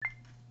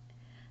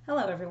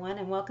Hello, everyone,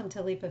 and welcome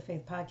to Leap of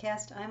Faith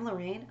podcast. I'm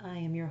Lorraine. I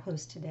am your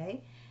host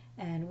today,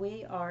 and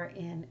we are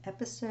in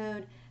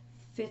episode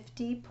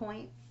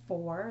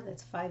 50.4.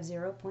 That's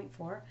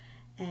 50.4,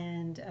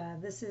 and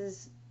this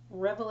is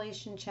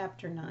Revelation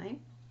chapter 9.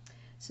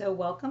 So,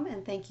 welcome,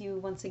 and thank you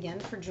once again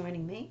for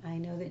joining me. I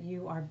know that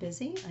you are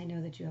busy, I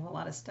know that you have a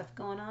lot of stuff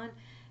going on,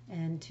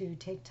 and to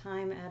take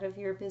time out of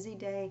your busy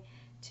day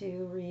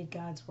to read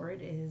God's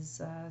Word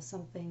is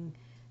something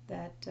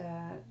that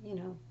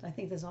I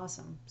think is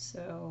awesome.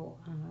 So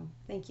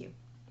thank you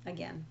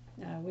again.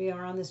 We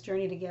are on this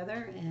journey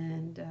together,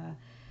 and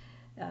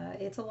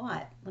it's a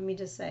lot. Let me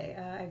just say,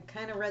 I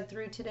kind of read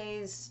through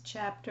today's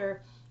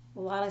chapter,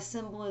 a lot of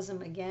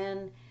symbolism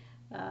again.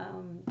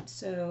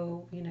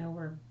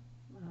 We're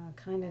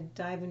kind of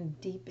diving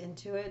deep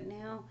into it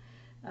now.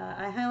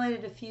 I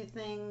highlighted a few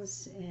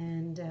things,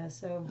 and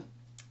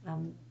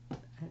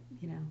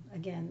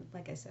again,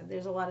 like I said,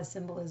 there's a lot of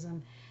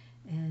symbolism.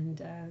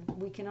 And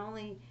we can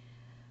only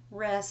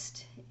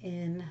rest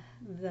in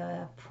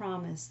the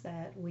promise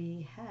that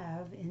we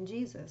have in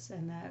Jesus,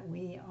 and that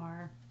we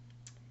are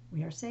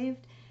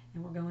saved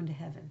and we're going to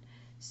heaven.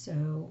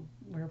 So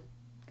we're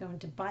going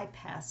to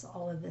bypass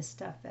all of this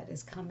stuff that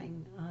is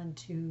coming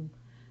onto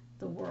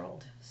the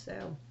world.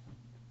 So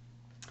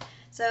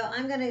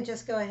I'm going to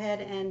just go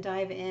ahead and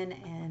dive in,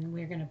 and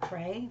we're going to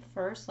pray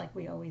first, like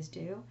we always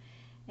do,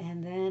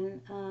 and then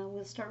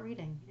we'll start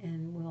reading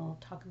and we'll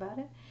talk about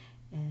it.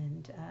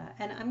 And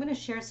I'm going to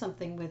share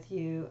something with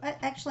you.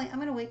 Actually, I'm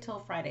going to wait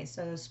till Friday.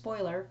 So,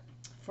 spoiler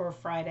for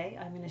Friday,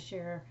 I'm going to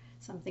share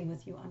something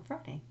with you on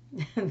Friday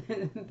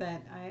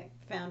that I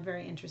found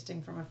very interesting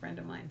from a friend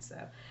of mine. So,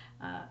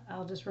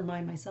 I'll just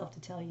remind myself to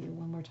tell you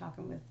when we're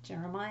talking with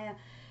Jeremiah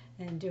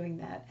and doing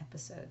that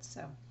episode.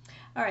 So,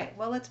 all right,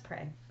 well, let's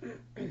pray.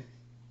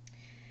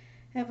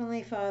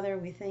 Heavenly Father,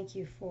 we thank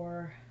you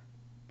for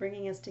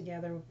bringing us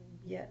together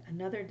yet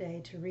another day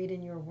to read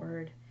in your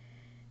word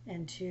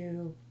and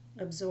to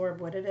absorb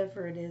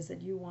whatever it is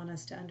that you want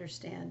us to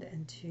understand,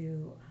 and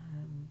to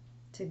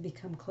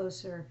become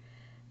closer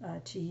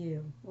to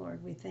you,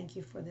 Lord. We thank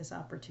you for this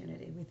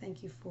opportunity. We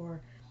thank you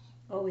for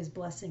always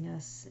blessing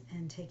us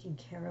and taking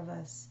care of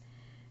us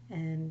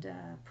and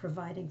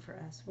providing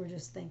for us. We're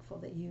just thankful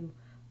that you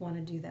want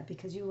to do that,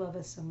 because you love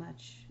us so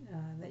much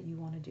that you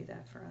want to do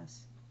that for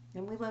us.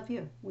 And we love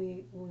you.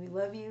 We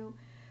love you.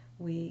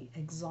 We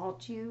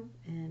exalt you,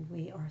 and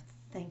we are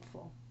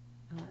thankful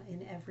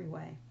in every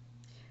way.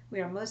 We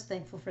are most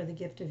thankful for the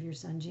gift of your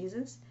Son,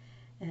 Jesus,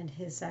 and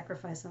his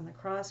sacrifice on the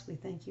cross. We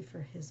thank you for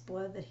his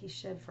blood that he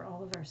shed for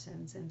all of our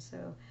sins. And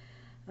so,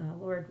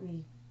 Lord,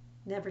 we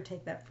never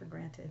take that for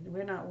granted.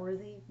 We're not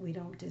worthy. We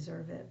don't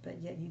deserve it,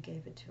 but yet you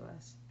gave it to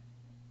us.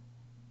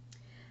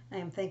 I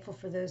am thankful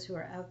for those who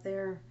are out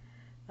there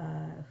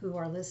who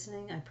are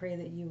listening. I pray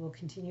that you will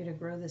continue to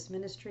grow this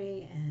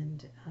ministry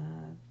and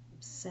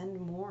send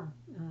more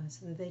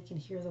so that they can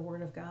hear the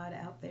word of God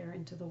out there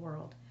into the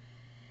world.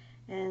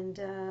 And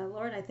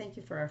Lord, I thank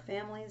you for our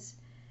families.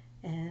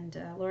 And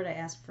Lord, I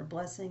ask for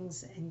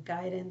blessings and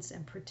guidance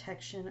and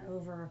protection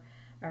over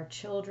our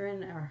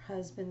children, our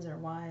husbands, our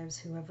wives,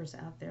 whoever's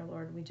out there.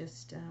 Lord, we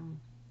just,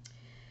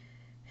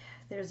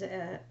 there's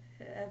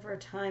ever a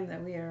time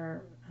that we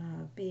are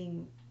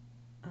being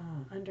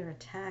under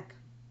attack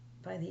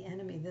by the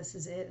enemy. This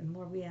is it. And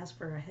Lord, we ask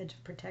for a hedge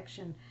of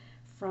protection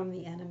from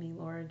the enemy,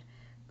 Lord.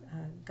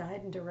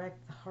 Guide and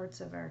direct the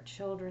hearts of our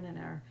children and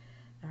our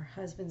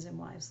husbands and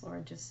wives,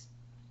 Lord. Just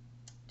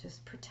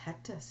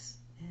protect us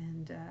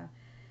and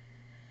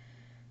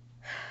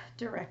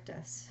direct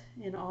us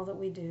in all that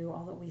we do,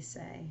 all that we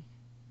say.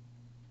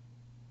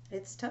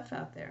 It's tough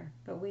out there,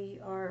 but we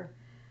are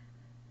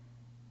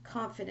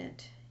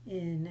confident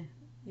in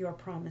your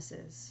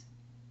promises.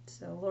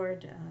 So,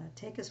 Lord,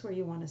 take us where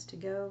you want us to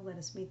go. Let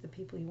us meet the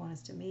people you want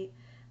us to meet.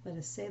 Let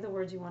us say the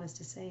words you want us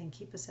to say, and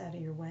keep us out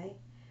of your way.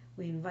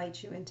 We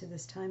invite you into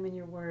this time in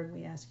your word.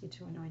 We ask you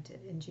to anoint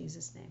it in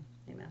Jesus' name.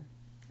 Amen.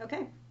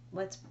 Okay,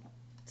 let's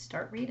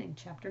start reading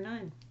chapter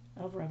 9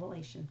 of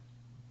Revelation.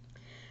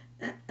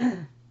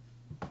 The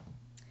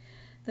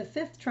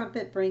fifth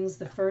trumpet brings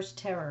the first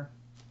terror.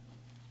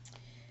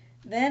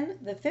 Then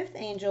the fifth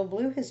angel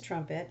blew his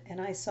trumpet, and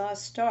I saw a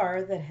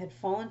star that had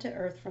fallen to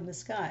earth from the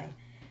sky.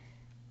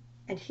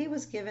 And he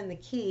was given the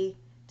key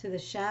to the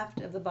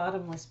shaft of the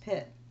bottomless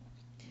pit.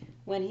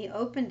 When he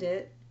opened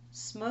it,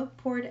 smoke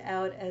poured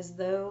out as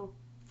though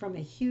from a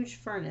huge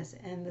furnace,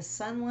 and the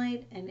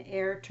sunlight and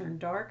air turned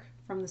dark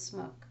from the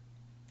smoke.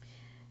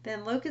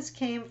 Then locusts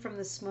came from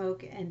the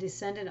smoke and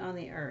descended on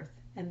the earth,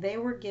 and they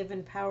were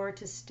given power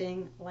to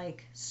sting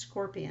like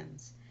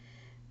scorpions.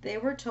 They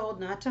were told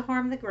not to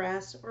harm the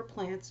grass or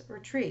plants or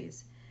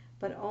trees,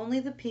 but only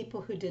the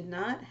people who did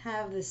not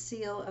have the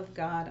seal of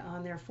God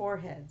on their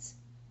foreheads.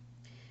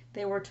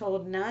 They were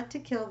told not to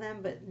kill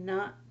them,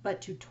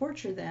 but to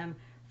torture them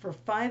for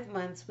 5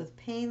 months with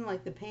pain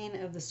like the pain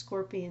of the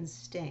scorpion's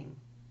sting.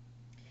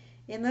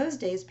 In those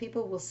days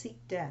people will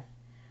seek death,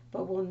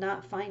 but will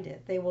not find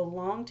it. They will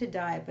long to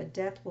die, but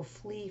death will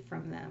flee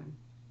from them.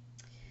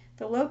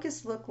 The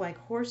locusts look like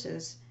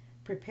horses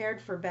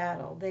prepared for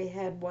battle. They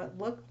had what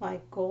looked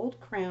like gold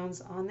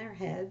crowns on their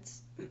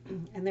heads,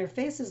 and their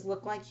faces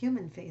looked like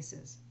human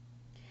faces.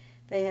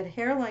 They had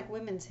hair like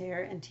women's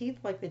hair and teeth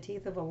like the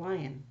teeth of a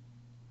lion.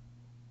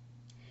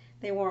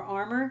 They wore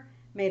armor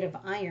made of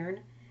iron,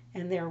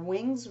 and their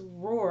wings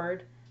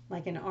roared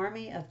like an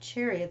army of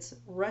chariots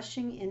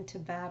rushing into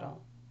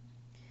battle.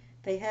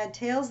 They had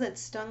tails that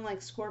stung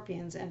like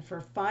scorpions, and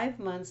for 5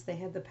 months they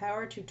had the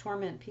power to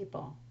torment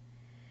people.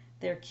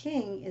 Their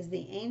king is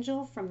the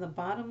angel from the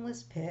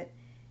bottomless pit.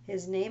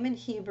 His name in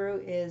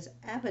Hebrew is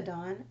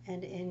Abaddon,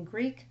 and in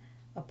Greek,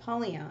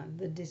 Apollyon,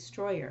 the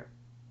destroyer.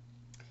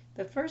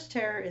 The first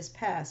terror is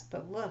past,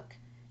 but look,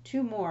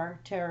 2 more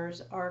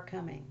terrors are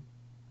coming.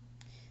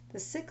 The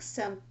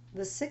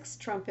sixth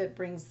trumpet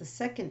brings the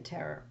second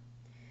terror.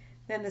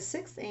 Then the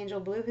 6th angel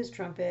blew his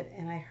trumpet,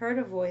 and I heard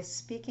a voice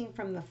speaking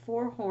from the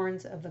 4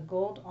 horns of the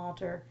gold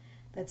altar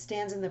that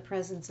stands in the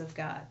presence of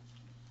God.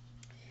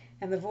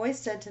 And the voice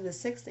said to the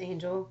 6th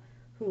angel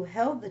who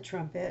held the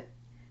trumpet,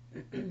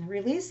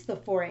 "Release the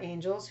 4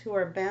 angels who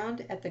are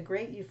bound at the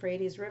great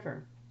Euphrates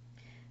River."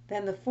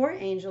 Then the 4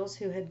 angels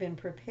who had been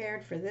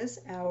prepared for this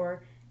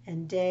hour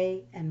and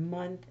day and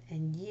month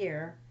and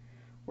year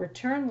were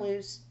turned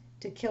loose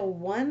to kill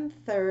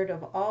 1/3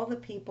 of all the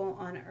people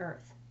on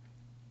earth.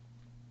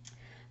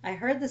 I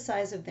heard the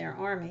size of their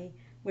army,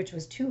 which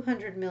was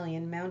 200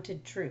 million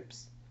mounted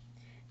troops.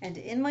 And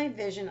in my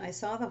vision I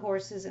saw the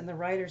horses and the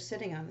riders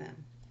sitting on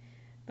them.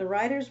 The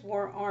riders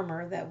wore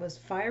armor that was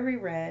fiery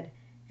red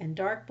and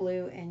dark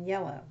blue and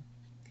yellow.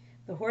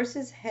 The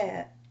horses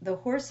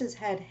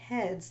had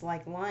heads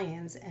like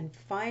lions, and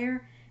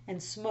fire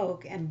and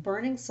smoke and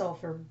burning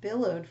sulfur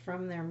billowed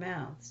from their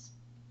mouths.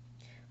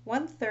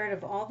 1/3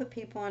 of all the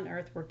people on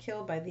earth were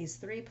killed by these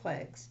 3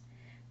 plagues,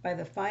 by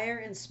the fire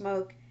and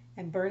smoke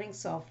and burning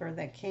sulfur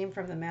that came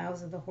from the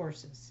mouths of the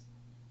horses.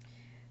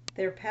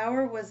 Their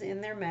power was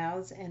in their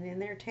mouths and in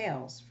their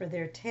tails, for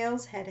their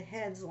tails had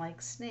heads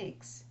like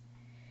snakes,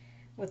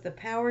 with the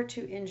power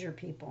to injure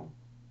people.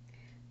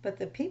 But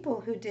the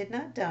people who did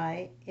not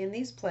die in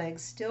these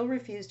plagues still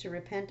refused to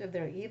repent of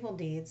their evil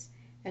deeds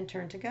and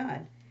turn to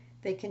God.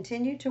 They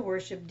continued to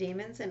worship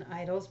demons and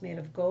idols made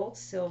of gold,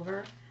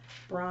 silver,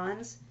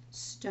 bronze,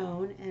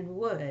 stone, and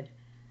wood,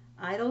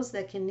 idols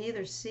that can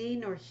neither see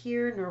nor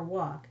hear nor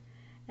walk,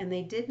 and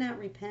they did not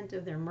repent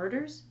of their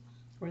murders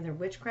or their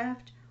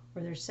witchcraft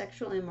or their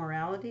sexual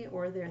immorality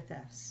or their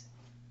thefts.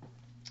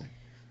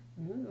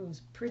 Ooh, it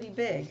was pretty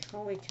big.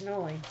 Holy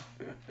cannoli.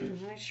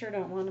 I sure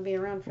don't want to be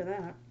around for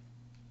that.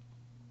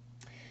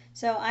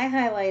 So I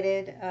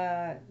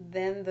highlighted,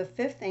 then the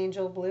 5th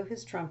angel blew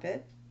his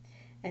trumpet,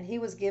 and he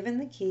was given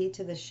the key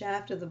to the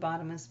shaft of the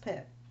bottomless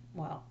pit.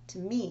 Well, to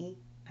me,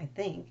 I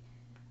think,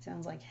 it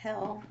sounds like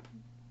hell,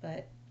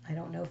 but I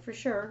don't know for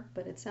sure,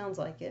 but it sounds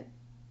like it.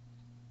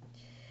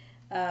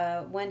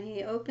 When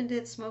he opened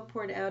it, smoke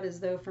poured out as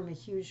though from a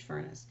huge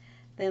furnace.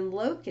 Then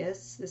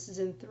locusts, this is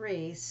in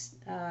 3,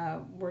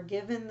 were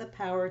given the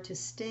power to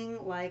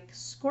sting like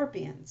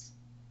scorpions.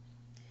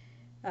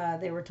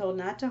 They were told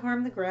not to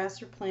harm the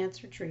grass or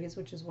plants or trees,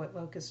 which is what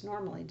locusts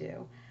normally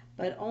do,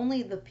 but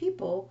only the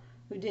people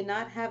who did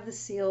not have the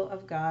seal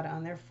of God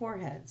on their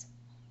foreheads.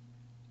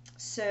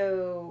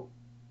 So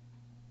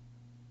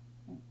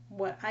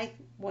what I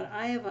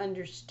have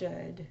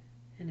understood,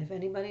 and if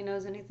anybody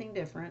knows anything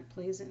different,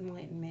 please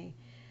enlighten me.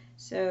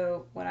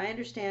 So what I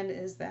understand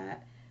is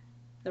that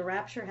the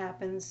rapture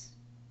happens,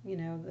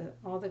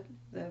 all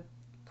the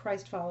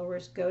Christ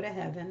followers go to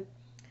heaven,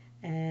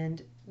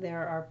 and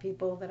there are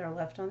people that are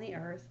left on the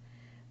earth.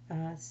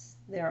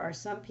 There are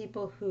some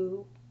people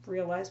who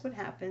realize what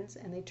happens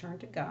and they turn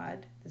to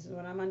God. This is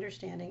what I'm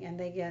understanding, and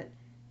they get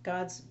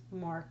God's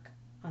mark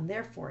on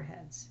their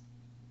foreheads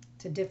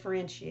to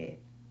differentiate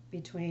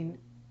between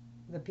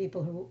the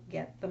people who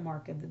get the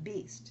mark of the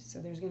beast.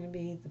 So there's going to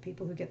be the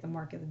people who get the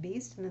mark of the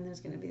beast, and then there's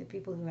going to be the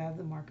people who have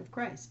the mark of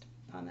Christ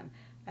on them.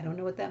 I don't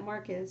know what that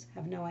mark is,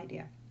 have no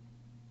idea.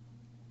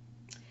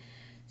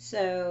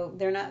 So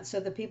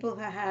the people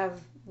who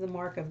have the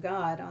mark of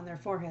God on their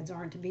foreheads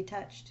aren't to be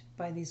touched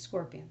by these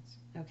scorpions.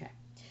 Okay.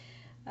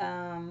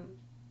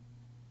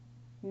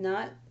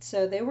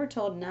 So they were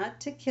told not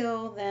to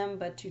kill them,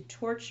 but to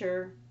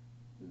torture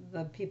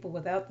the people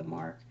without the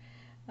mark,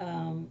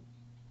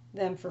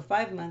 them for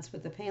 5 months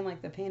with the pain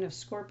like the pain of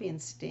scorpion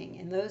sting.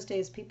 In those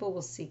days, people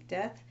will seek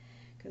death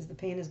because the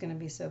pain is going to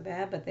be so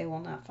bad, but they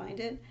will not find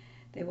it.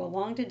 They will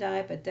long to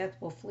die, but death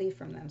will flee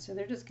from them. So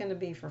they're just going to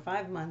be for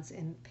 5 months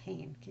in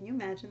pain. Can you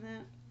imagine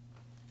that?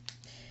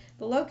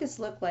 The locusts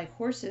look like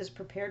horses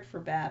prepared for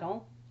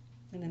battle.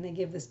 And then they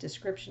give this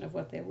description of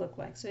what they look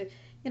like. So,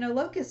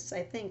 locusts,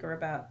 I think, are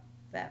about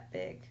that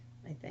big,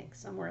 I think,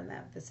 somewhere in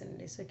that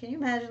vicinity. So can you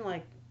imagine,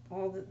 like,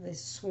 all the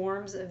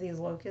swarms of these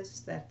locusts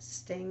that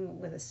sting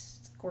with a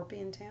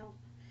scorpion tail?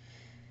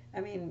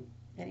 I mean,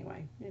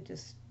 anyway, it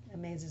just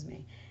amazes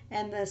me.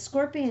 And the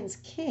scorpion's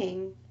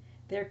king,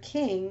 their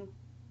king,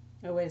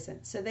 oh, wait a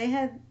second. So they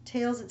had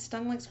tails that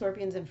stung like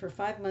scorpions, and for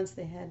 5 months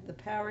they had the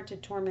power to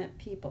torment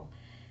people.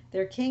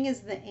 Their king is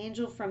the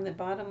angel from the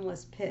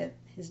bottomless pit.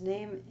 His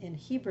name in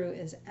Hebrew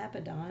is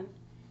Abaddon,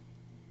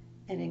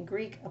 and in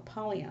Greek,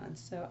 Apollyon.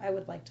 So I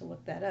would like to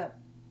look that up.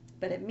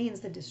 But it means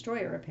the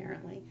destroyer,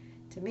 apparently.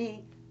 To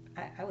me,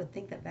 I would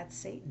think that that's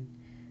Satan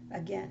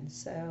again.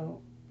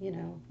 So,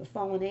 the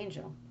fallen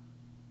angel.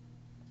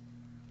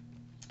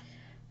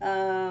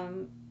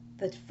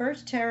 The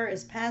first terror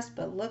is past,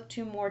 but look,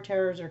 two more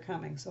terrors are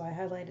coming. So I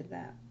highlighted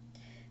that.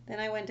 Then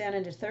I went down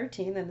into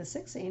 13. Then the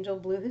sixth angel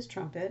blew his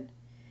trumpet.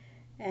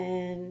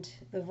 And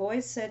the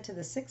voice said to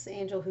the sixth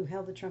angel who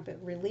held the trumpet,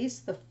 release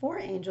the four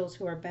angels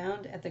who are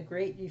bound at the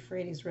great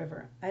Euphrates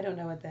River. I don't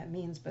know what that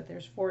means, but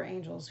there's four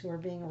angels who are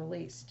being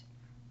released.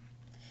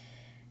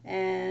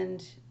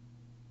 And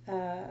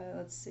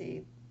let's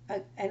see.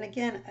 And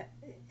again,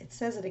 it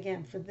says it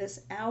again, for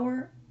this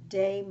hour,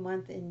 day,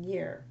 month, and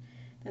year.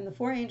 Then the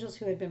four angels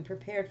who had been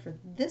prepared for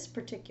this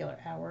particular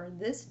hour,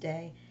 this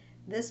day,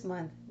 this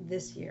month,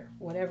 this year,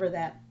 whatever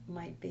that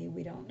might be,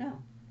 we don't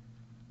know.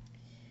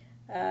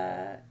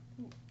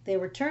 They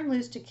were turned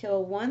loose to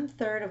kill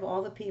 1/3 of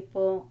all the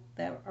people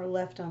that are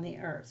left on the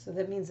earth. So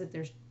that means that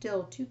there's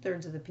still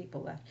 2/3 of the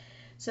people left.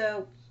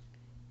 So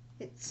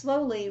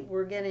slowly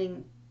we're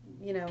getting,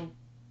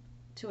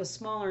 to a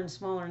smaller and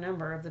smaller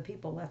number of the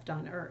people left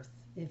on earth,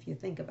 if you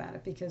think about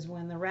it. Because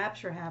when the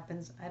rapture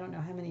happens, I don't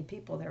know how many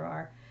people there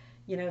are.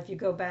 If you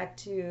go back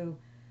to,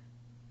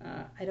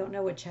 I don't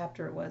know what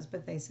chapter it was,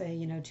 but they say,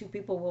 2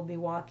 people will be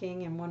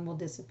walking and 1 will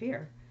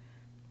disappear.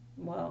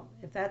 Well,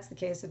 if that's the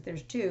case, if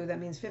there's 2, that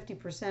means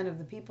 50% of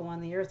the people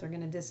on the earth are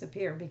going to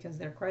disappear because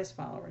they're Christ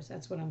followers.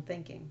 That's what I'm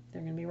thinking.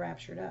 They're going to be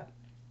raptured up.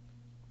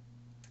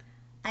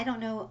 I don't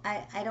know.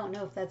 I don't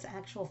know if that's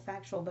actual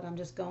factual, but I'm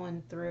just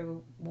going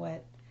through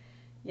what,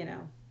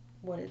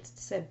 what it's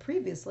said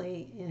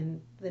previously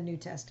in the New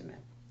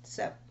Testament.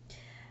 So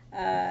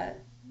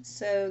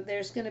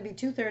there's going to be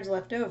 2/3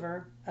 left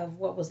over of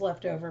what was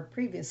left over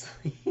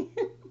previously.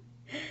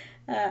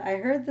 I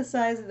heard the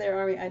size of their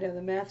army. I know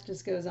the math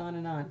just goes on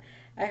and on.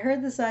 I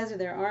heard the size of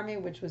their army,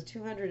 which was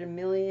 200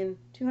 million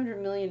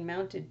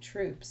mounted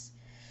troops.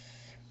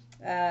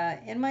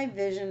 In my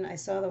vision, I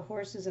saw the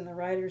horses and the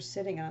riders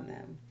sitting on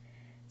them.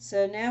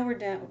 So now we're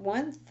down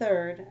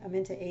 1/3. I'm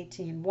into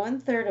 18.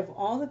 1/3 of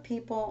all the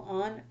people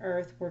on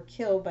earth were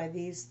killed by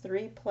these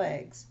 3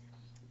 plagues,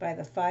 by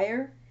the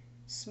fire,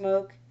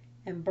 smoke,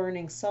 and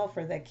burning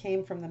sulfur that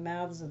came from the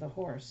mouths of the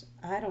horse.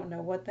 I don't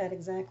know what that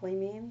exactly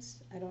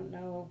means. I don't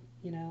know,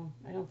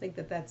 I don't think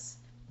that that's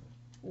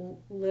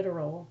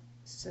literal.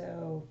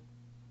 So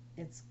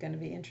it's going to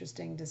be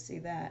interesting to see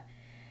that.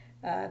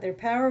 Their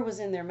power was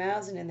in their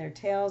mouths and in their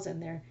tails,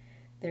 and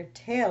their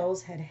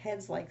tails had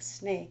heads like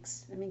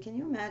snakes. I mean, can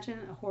you imagine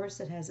a horse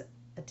that has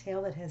a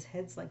tail that has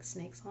heads like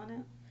snakes on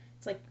it?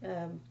 It's like,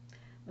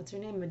 what's her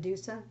name?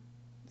 Medusa?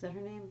 Is that her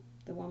name?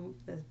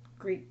 The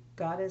Greek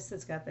goddess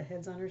that's got the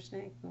heads on her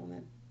snake? The one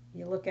that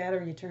you look at her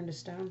and you turn to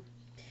stone?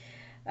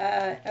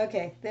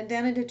 Okay, then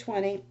down into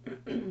 20.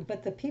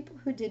 But the people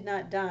who did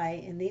not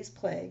die in these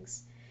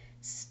plagues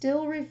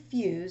still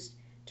refused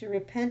to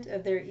repent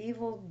of their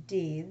evil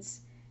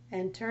deeds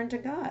and turn to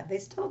God. They're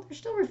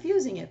still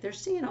refusing it. They're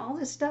seeing all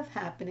this stuff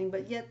happening,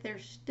 but yet they're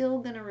still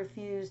going to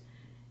refuse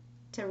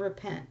to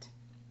repent.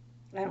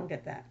 I don't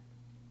get that.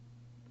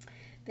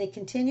 They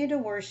continue to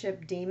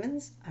worship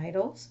demons,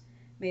 idols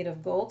made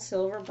of gold,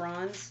 silver,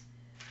 bronze,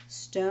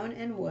 stone,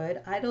 and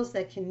wood, idols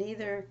that can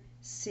neither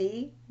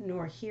see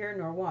nor hear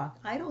nor walk.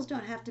 Idols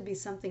don't have to be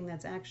something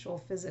that's actual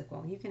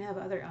physical. You can have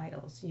other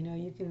idols.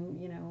 You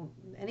can,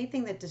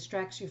 anything that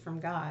distracts you from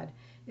God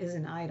is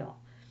an idol.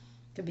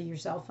 It could be your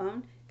cell phone,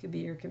 it could be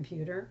your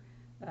computer,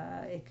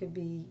 it could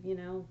be,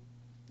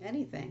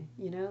 anything,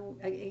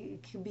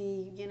 it could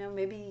be,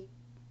 maybe,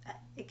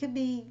 it could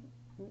be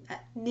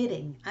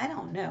knitting. I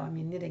don't know. I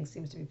mean, knitting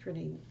seems to be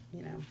pretty,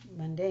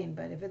 mundane,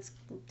 but if it's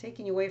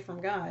taking you away from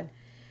God,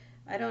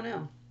 I don't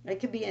know. It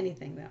could be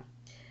anything, though.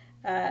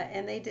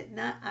 And they did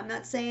not, I'm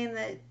not saying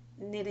that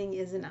knitting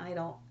is an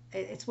idol.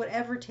 It's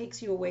whatever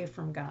takes you away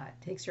from God,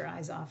 takes your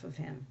eyes off of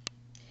Him.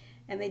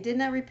 And they did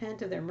not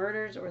repent of their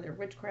murders or their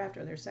witchcraft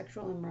or their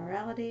sexual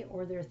immorality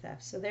or their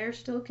theft. So they're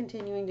still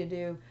continuing to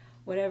do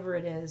whatever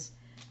it is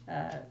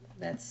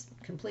that's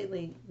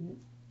completely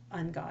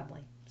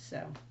ungodly.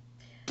 So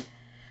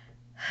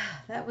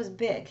that was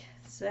big.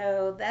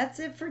 So that's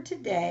it for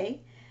today.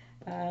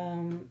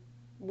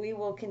 We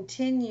will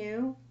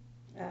continue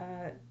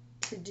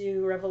to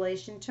do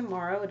Revelation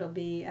tomorrow. It'll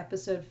be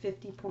episode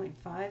 50.5.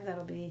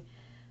 That'll be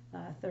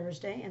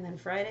Thursday. And then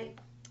Friday,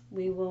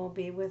 we will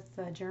be with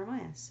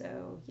Jeremiah.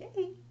 So,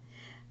 yay.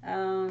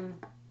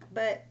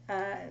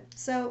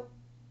 So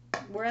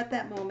we're at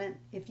that moment.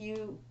 If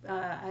you,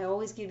 I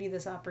always give you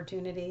this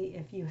opportunity.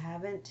 If you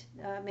haven't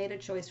made a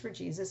choice for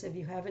Jesus, if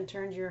you haven't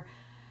turned your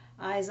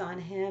eyes on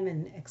Him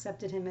and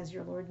accepted Him as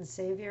your Lord and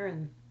Savior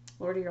and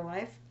Lord of your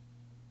life,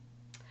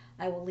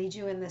 I will lead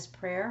you in this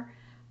prayer.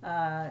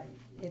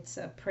 It's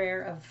a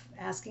prayer of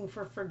asking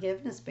for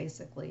forgiveness,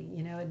 basically,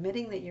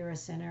 admitting that you're a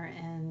sinner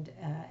and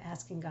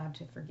asking God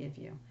to forgive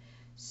you.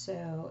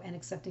 So, and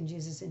accepting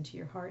Jesus into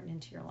your heart and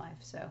into your life.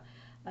 So,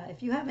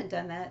 if you haven't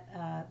done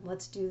that,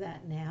 let's do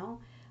that now.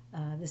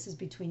 This is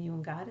between you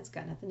and God. It's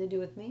got nothing to do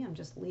with me. I'm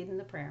just leading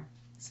the prayer.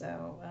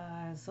 So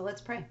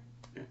let's pray.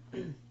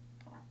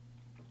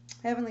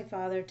 Heavenly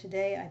Father,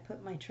 today I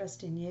put my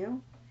trust in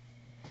you.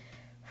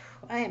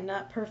 I am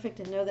not perfect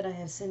and know that I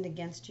have sinned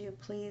against you.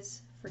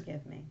 Please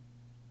forgive me.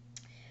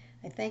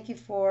 I thank you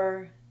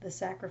for the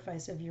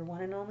sacrifice of your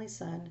one and only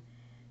Son,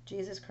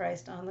 Jesus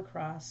Christ, on the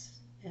cross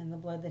and the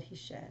blood that he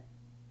shed.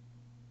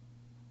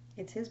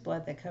 It's his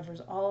blood that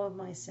covers all of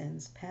my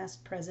sins,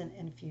 past, present,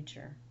 and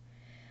future.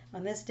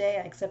 On this day,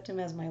 I accept him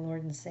as my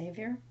Lord and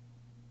Savior.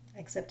 I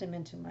accept him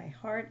into my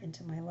heart,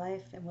 into my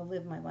life, and will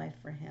live my life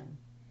for him.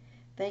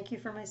 Thank you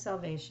for my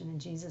salvation in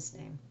Jesus'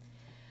 name.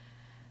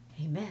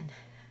 Amen.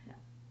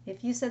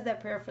 If you said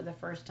that prayer for the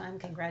first time,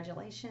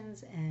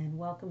 congratulations and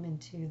welcome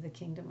into the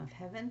kingdom of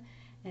heaven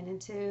and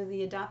into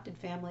the adopted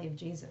family of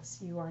Jesus.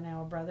 You are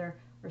now a brother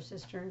or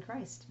sister in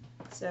Christ.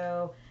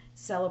 So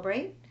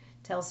celebrate,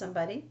 tell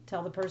somebody,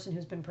 tell the person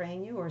who's been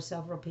praying you or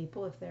several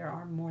people if there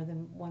are more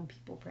than one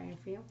people praying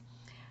for you.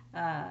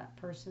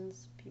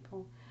 Persons,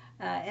 people.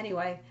 And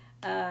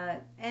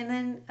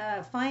then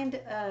find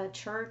a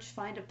church,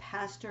 find a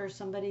pastor,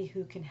 somebody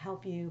who can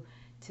help you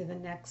to the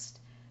next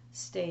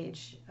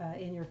stage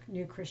in your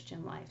new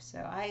Christian life. So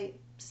I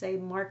say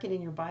mark it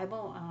in your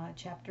Bible,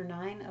 chapter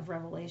 9 of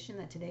Revelation,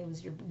 that today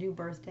was your new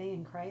birthday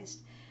in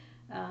Christ.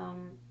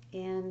 And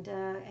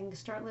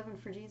start living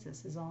for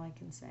Jesus is all I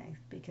can say,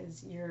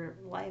 because your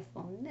life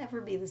will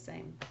never be the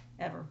same,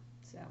 ever.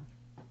 So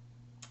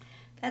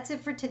that's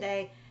it for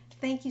today.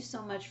 Thank you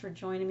so much for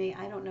joining me.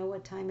 I don't know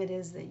what time it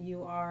is that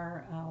you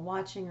are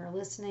watching or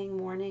listening,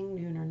 morning,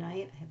 noon, or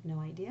night. I have no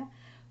idea,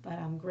 but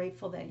I'm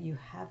grateful that you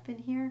have been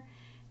here.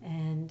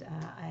 And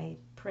I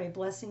pray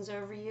blessings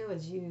over you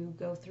as you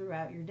go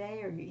throughout your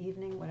day or your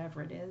evening,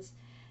 whatever it is.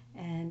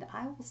 And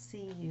I will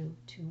see you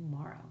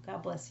tomorrow.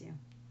 God bless you.